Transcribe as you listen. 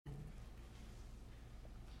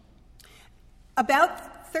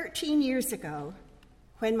About 13 years ago,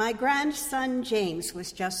 when my grandson James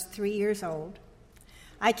was just 3 years old,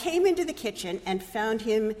 I came into the kitchen and found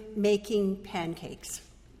him making pancakes.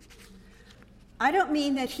 I don't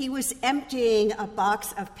mean that he was emptying a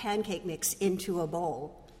box of pancake mix into a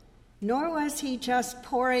bowl, nor was he just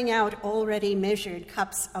pouring out already measured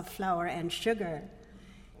cups of flour and sugar.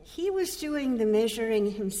 He was doing the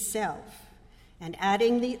measuring himself and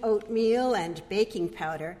adding the oatmeal and baking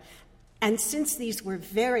powder, and since these were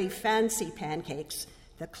very fancy pancakes,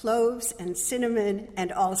 the cloves and cinnamon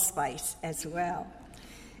and allspice as well.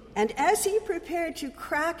 And as he prepared to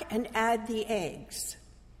crack and add the eggs,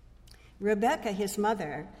 Rebecca, his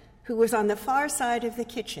mother, who was on the far side of the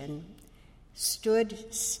kitchen,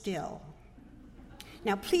 stood still.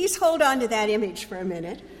 Now, please hold on to that image for a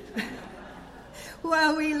minute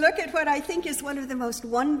while we look at what I think is one of the most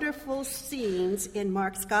wonderful scenes in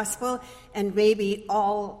Mark's Gospel and maybe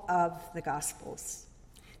all of the Gospels.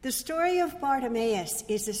 The story of Bartimaeus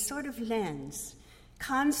is a sort of lens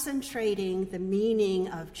concentrating the meaning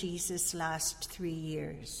of Jesus' last 3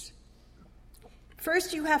 years.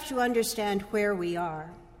 First, you have to understand where we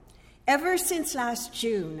are. Ever since last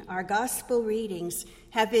June, our gospel readings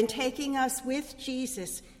have been taking us with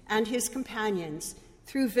Jesus and his companions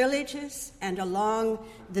through villages and along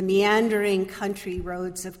the meandering country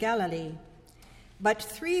roads of Galilee. But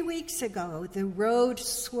 3 weeks ago, the road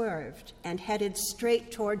swerved and headed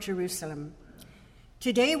straight toward Jerusalem.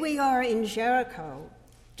 Today we are in Jericho,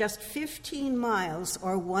 just 15 miles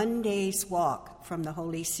or 1 day's walk from the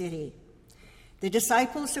holy city. The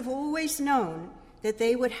disciples have always known that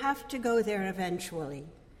they would have to go there eventually,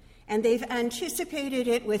 and they've anticipated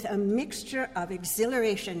it with a mixture of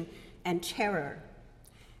exhilaration and terror.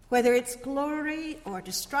 Whether it's glory or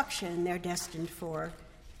destruction they're destined for,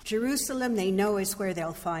 Jerusalem they know is where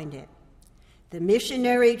they'll find it. The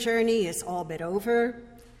missionary journey is all but over.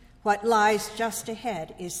 What lies just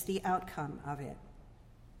ahead is the outcome of it.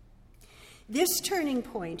 This turning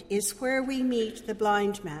point is where we meet the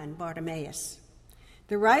blind man, Bartimaeus.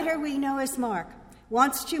 The writer we know as Mark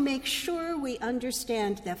wants to make sure we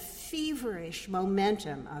understand the feverish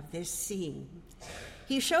momentum of this scene.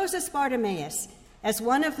 He shows us Bartimaeus as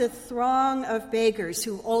one of the throng of beggars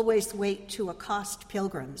who always wait to accost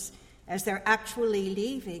pilgrims as they're actually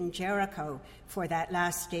leaving Jericho for that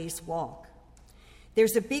last day's walk.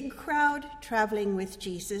 There's a big crowd traveling with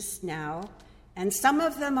Jesus now, and some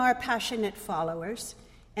of them are passionate followers,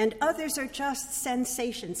 and others are just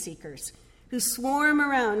sensation seekers who swarm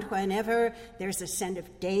around whenever there's a scent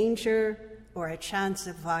of danger or a chance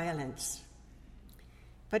of violence.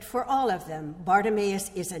 But for all of them,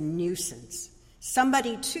 Bartimaeus is a nuisance,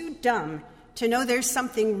 somebody too dumb to know there's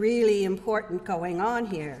something really important going on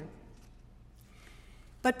here.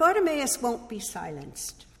 But Bartimaeus won't be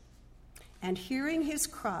silenced, and hearing his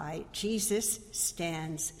cry, Jesus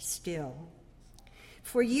stands still.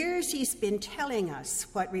 For years he's been telling us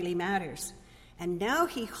what really matters, and now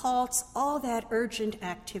he halts all that urgent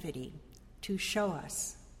activity to show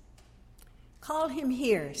us. "Call him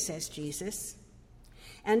here," says Jesus.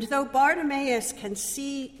 And though Bartimaeus can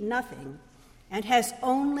see nothing and has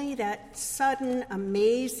only that sudden,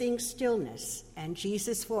 amazing stillness and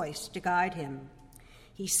Jesus' voice to guide him,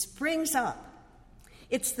 he springs up.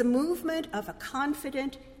 It's the movement of a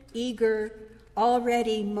confident, eager,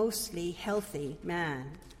 already mostly healthy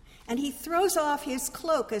man. And he throws off his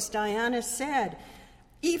cloak, as Diana said,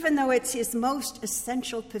 even though it's his most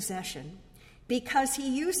essential possession, because he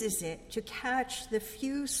uses it to catch the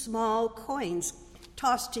few small coins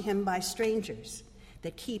tossed to him by strangers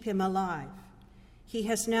that keep him alive. He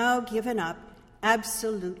has now given up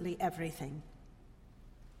absolutely everything.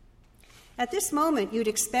 At this moment, you'd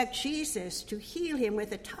expect Jesus to heal him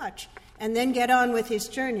with a touch and then get on with his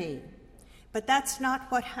journey. But that's not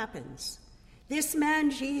what happens. This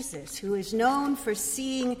man, Jesus, who is known for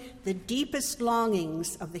seeing the deepest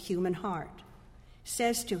longings of the human heart,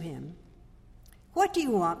 says to him, "What do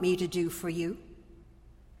you want me to do for you?"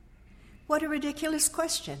 What a ridiculous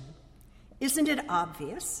question. Isn't it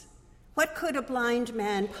obvious? What could a blind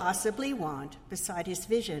man possibly want beside his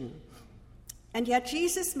vision? And yet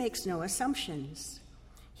Jesus makes no assumptions.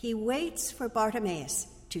 He waits for Bartimaeus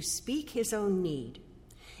to speak his own need,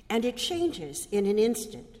 and it changes in an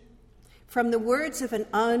instant. From the words of an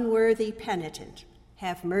unworthy penitent,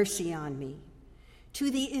 "Have mercy on me," to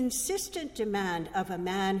the insistent demand of a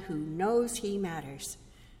man who knows he matters,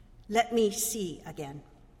 "Let me see again."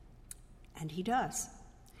 And he does.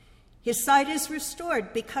 His sight is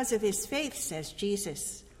restored because of his faith, says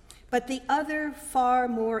Jesus. But the other, far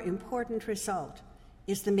more important result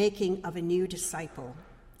is the making of a new disciple.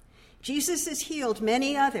 Jesus has healed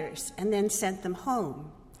many others and then sent them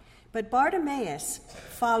home, but Bartimaeus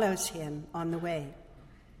follows him on the way.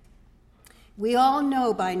 We all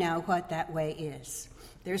know by now what that way is.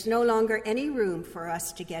 There's no longer any room for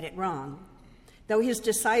us to get it wrong, though his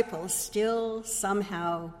disciples still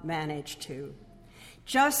somehow manage to.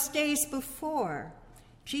 Just days before,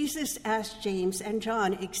 Jesus asked James and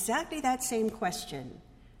John exactly that same question.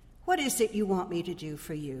 What is it you want me to do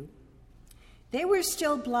for you? They were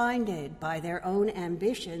still blinded by their own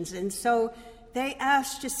ambitions, and so they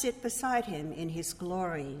asked to sit beside him in his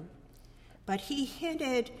glory. But he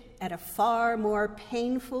hinted at a far more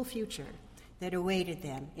painful future that awaited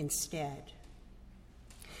them instead.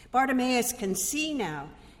 Bartimaeus can see now,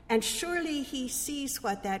 and surely he sees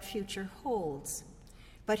what that future holds.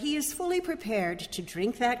 But he is fully prepared to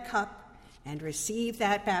drink that cup and receive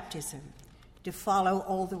that baptism, to follow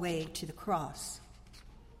all the way to the cross.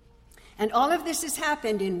 And all of this has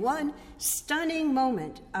happened in one stunning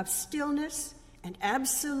moment of stillness and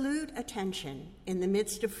absolute attention in the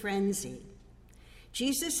midst of frenzy.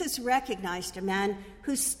 Jesus has recognized a man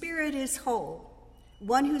whose spirit is whole,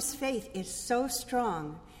 one whose faith is so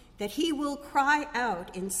strong that he will cry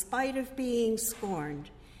out in spite of being scorned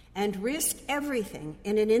and risk everything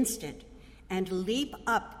in an instant and leap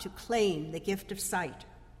up to claim the gift of sight.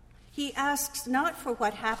 He asks not for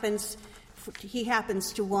what he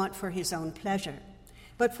happens to want for his own pleasure,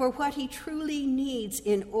 but for what he truly needs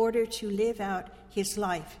in order to live out his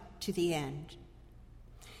life to the end.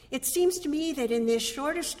 It seems to me that in this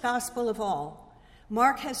shortest gospel of all,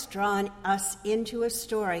 Mark has drawn us into a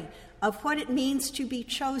story of what it means to be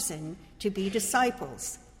chosen to be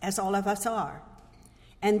disciples, as all of us are,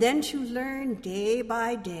 and then to learn day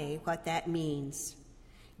by day what that means.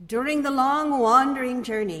 During the long wandering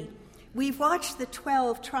journey, we've watched the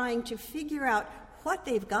 12 trying to figure out what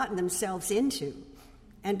they've gotten themselves into,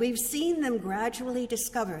 and we've seen them gradually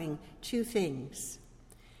discovering two things: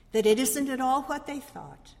 that it isn't at all what they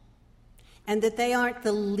thought, and that they aren't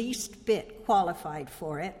the least bit qualified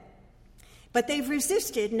for it. But they've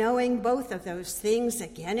resisted knowing both of those things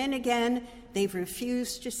again and again. They've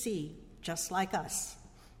refused to see, just like us.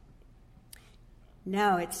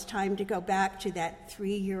 Now it's time to go back to that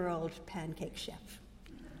 3-year-old pancake chef.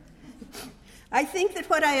 I think that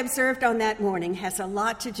what I observed on that morning has a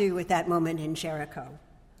lot to do with that moment in Jericho.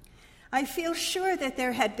 I feel sure that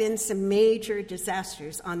there had been some major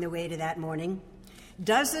disasters on the way to that morning.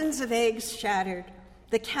 Dozens of eggs shattered,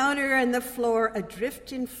 the counter and the floor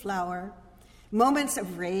adrift in flour, moments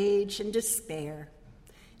of rage and despair.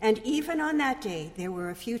 And even on that day, there were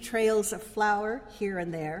a few trails of flour here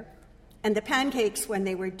and there, and the pancakes, when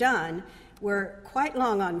they were done, were quite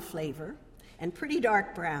long on flavor and pretty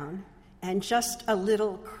dark brown and just a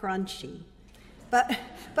little crunchy. But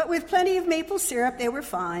with plenty of maple syrup, they were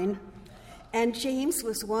fine. And James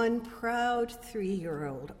was one proud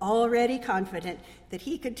 3-year-old, already confident that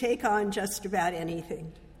he could take on just about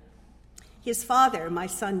anything. His father, my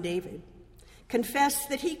son David, confessed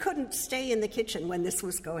that he couldn't stay in the kitchen when this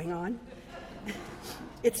was going on.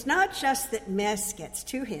 It's not just that mess gets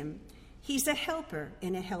to him. He's a helper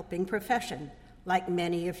in a helping profession, like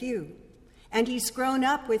many of you. And he's grown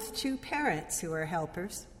up with 2 parents who are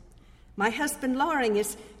helpers. My husband, Loring,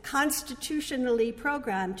 is constitutionally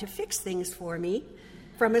programmed to fix things for me,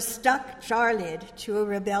 from a stuck jar lid to a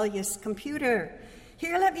rebellious computer.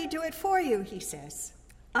 Here, let me do it for you, he says.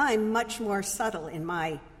 I'm much more subtle in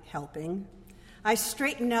my helping. I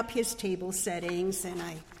straighten up his table settings, and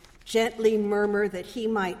I gently murmur that he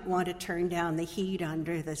might want to turn down the heat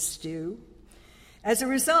under the stew. As a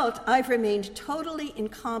result, I've remained totally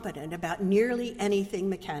incompetent about nearly anything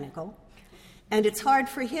mechanical, and it's hard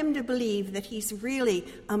for him to believe that he's really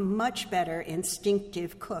a much better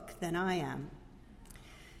instinctive cook than I am.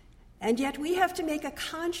 And yet we have to make a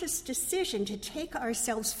conscious decision to take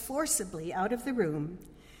ourselves forcibly out of the room,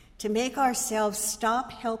 to make ourselves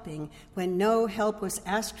stop helping when no help was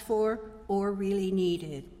asked for or really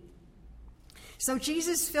needed. So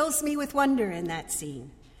Jesus fills me with wonder in that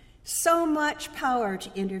scene. So much power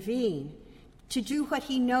to intervene, to do what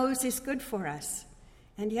he knows is good for us.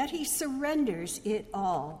 And yet he surrenders it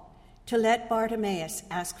all to let Bartimaeus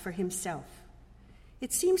ask for himself.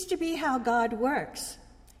 It seems to be how God works.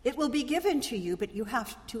 It will be given to you, but you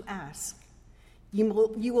have to ask. You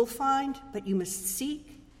will find, but you must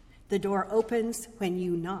seek. The door opens when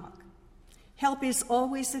you knock. Help is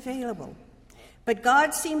always available. But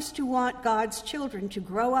God seems to want God's children to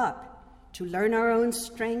grow up, to learn our own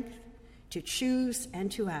strength, to choose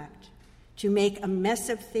and to act, to make a mess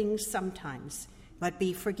of things sometimes, but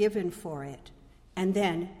be forgiven for it, and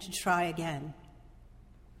then to try again.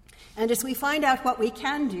 And as we find out what we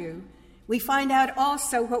can do, we find out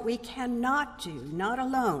also what we cannot do, not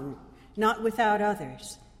alone, not without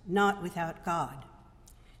others, not without God.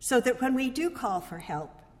 So that when we do call for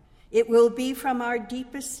help, it will be from our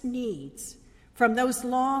deepest needs, from those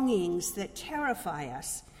longings that terrify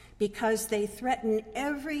us because they threaten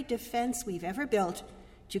every defense we've ever built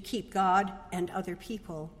to keep God and other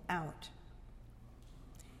people out.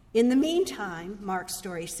 In the meantime, Mark's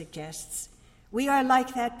story suggests, we are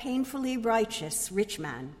like that painfully righteous rich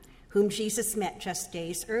man whom Jesus met just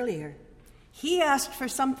days earlier. He asked for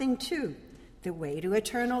something too, the way to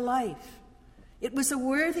eternal life. It was a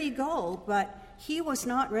worthy goal, but he was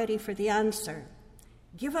not ready for the answer.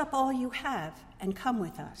 Give up all you have and come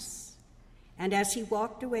with us. And as he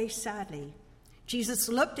walked away sadly, Jesus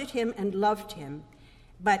looked at him and loved him,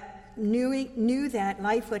 but knew that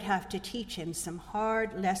life would have to teach him some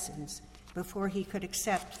hard lessons before he could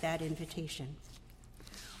accept that invitation.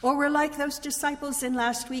 Or we're like those disciples in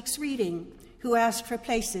last week's reading who asked for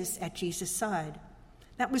places at Jesus' side.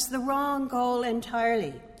 That was the wrong goal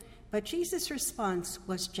entirely, but Jesus' response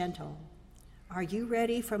was gentle. Are you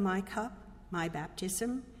ready for my cup, my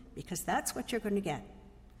baptism? Because that's what you're going to get.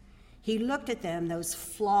 He looked at them, those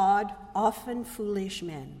flawed, often foolish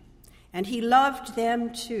men, and he loved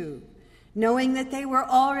them too, knowing that they were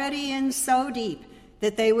already in so deep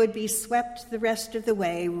that they would be swept the rest of the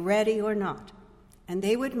way, ready or not, and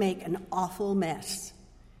they would make an awful mess.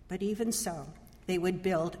 But even so, they would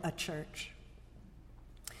build a church.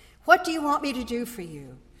 What do you want me to do for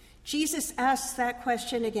you? Jesus asks that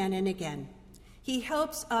question again and again. He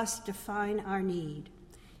helps us define our need.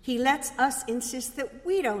 He lets us insist that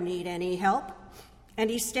we don't need any help, and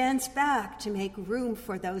he stands back to make room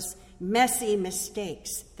for those messy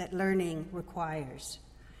mistakes that learning requires.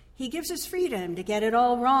 He gives us freedom to get it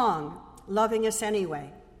all wrong, loving us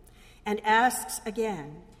anyway, and asks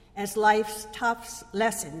again as life's tough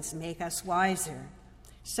lessons make us wiser,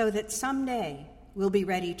 so that someday we'll be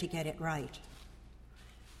ready to get it right.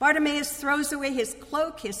 Bartimaeus throws away his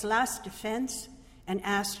cloak, his last defense, and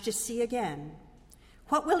asks to see again.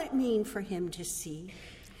 What will it mean for him to see?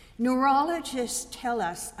 Neurologists tell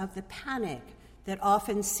us of the panic that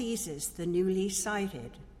often seizes the newly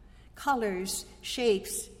sighted. Colors,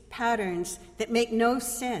 shapes, patterns that make no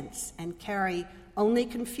sense and carry only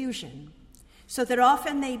confusion, so that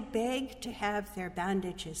often they beg to have their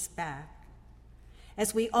bandages back.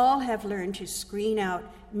 As we all have learned to screen out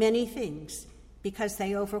many things because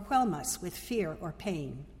they overwhelm us with fear or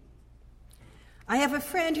pain. I have a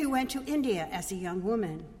friend who went to India as a young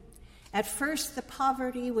woman. At first, the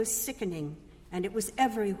poverty was sickening, and it was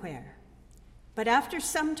everywhere. But after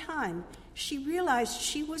some time, she realized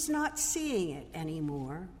she was not seeing it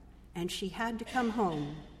anymore, and she had to come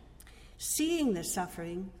home. Seeing the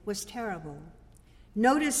suffering was terrible.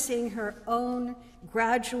 Noticing her own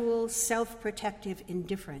gradual self-protective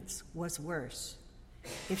indifference was worse.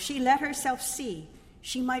 If she let herself see,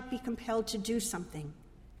 she might be compelled to do something,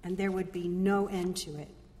 and there would be no end to it.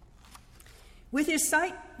 With his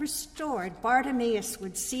sight restored, Bartimaeus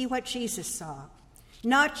would see what Jesus saw,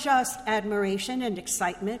 not just admiration and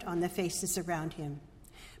excitement on the faces around him,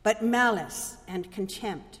 but malice and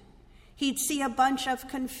contempt. He'd see a bunch of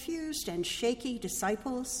confused and shaky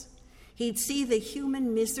disciples. He'd see the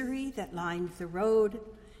human misery that lined the road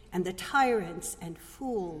and the tyrants and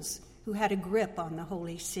fools who had a grip on the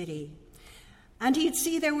holy city. And he'd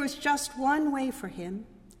see there was just one way for him,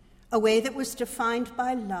 a way that was defined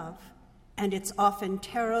by love and its often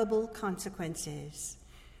terrible consequences.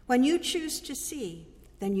 When you choose to see,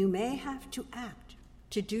 then you may have to act,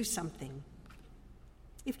 to do something.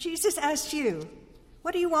 If Jesus asked you,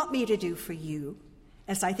 what do you want me to do for you,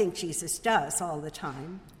 as I think Jesus does all the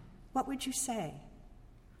time, what would you say?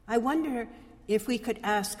 I wonder if we could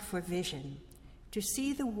ask for vision, to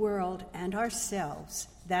see the world and ourselves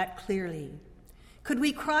that clearly. Could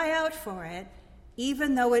we cry out for it,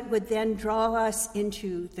 even though it would then draw us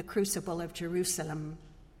into the crucible of Jerusalem?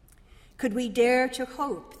 Could we dare to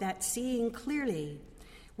hope that seeing clearly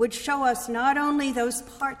would show us not only those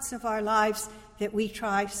parts of our lives that we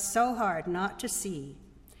try so hard not to see,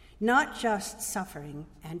 not just suffering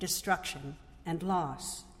and destruction and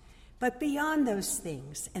loss, but beyond those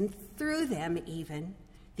things, and through them even,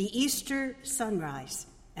 the Easter sunrise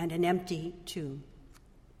and an empty tomb?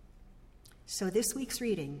 So this week's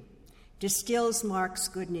reading distills Mark's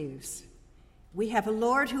good news. We have a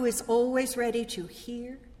Lord who is always ready to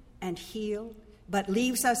hear and heal, but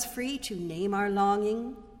leaves us free to name our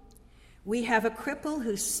longing. We have a cripple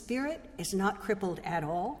whose spirit is not crippled at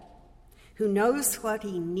all, who knows what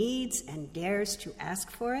he needs and dares to ask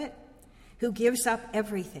for it, who gives up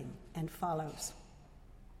everything and follows.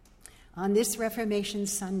 on this Reformation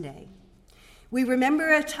Sunday. We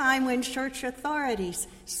remember a time when church authorities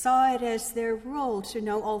saw it as their role to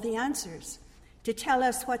know all the answers, to tell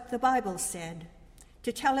us what the Bible said,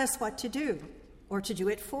 to tell us what to do, or to do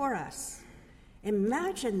it for us.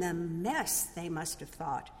 Imagine the mess they must have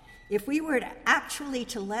thought if we were actually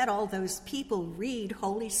to let all those people read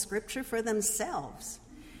Holy Scripture for themselves,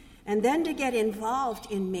 and then to get involved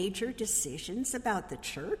in major decisions about the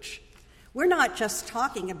church. We're not just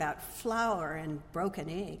talking about flour and broken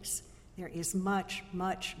eggs. There is much,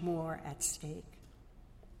 much more at stake.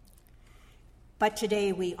 But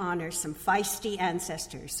today we honor some feisty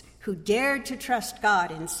ancestors who dared to trust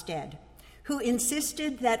God instead, who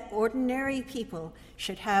insisted that ordinary people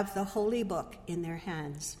should have the Holy Book in their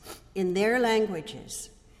hands, in their languages,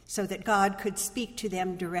 so that God could speak to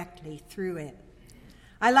them directly through it.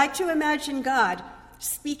 I like to imagine God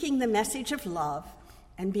speaking the message of love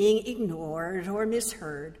and being ignored or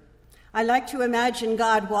misheard. I like to imagine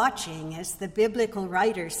God watching as the biblical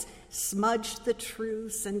writers smudged the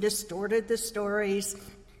truths and distorted the stories,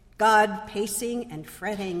 God pacing and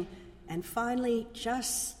fretting, and finally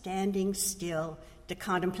just standing still to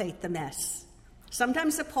contemplate the mess.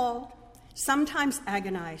 Sometimes appalled, sometimes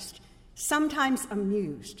agonized, sometimes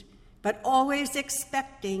amused, but always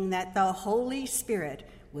expecting that the Holy Spirit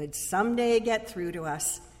would someday get through to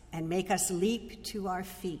us and make us leap to our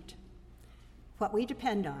feet. What we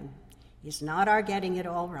depend on is not our getting it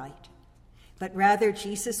all right, but rather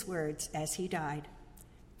Jesus' words as he died,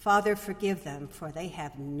 "Father, forgive them, for they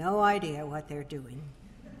have no idea what they're doing."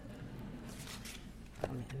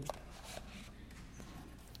 Amen.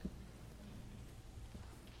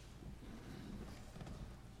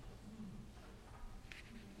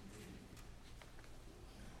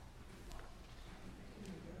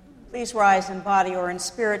 Please rise in body or in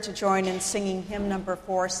spirit to join in singing hymn number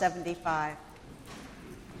 475.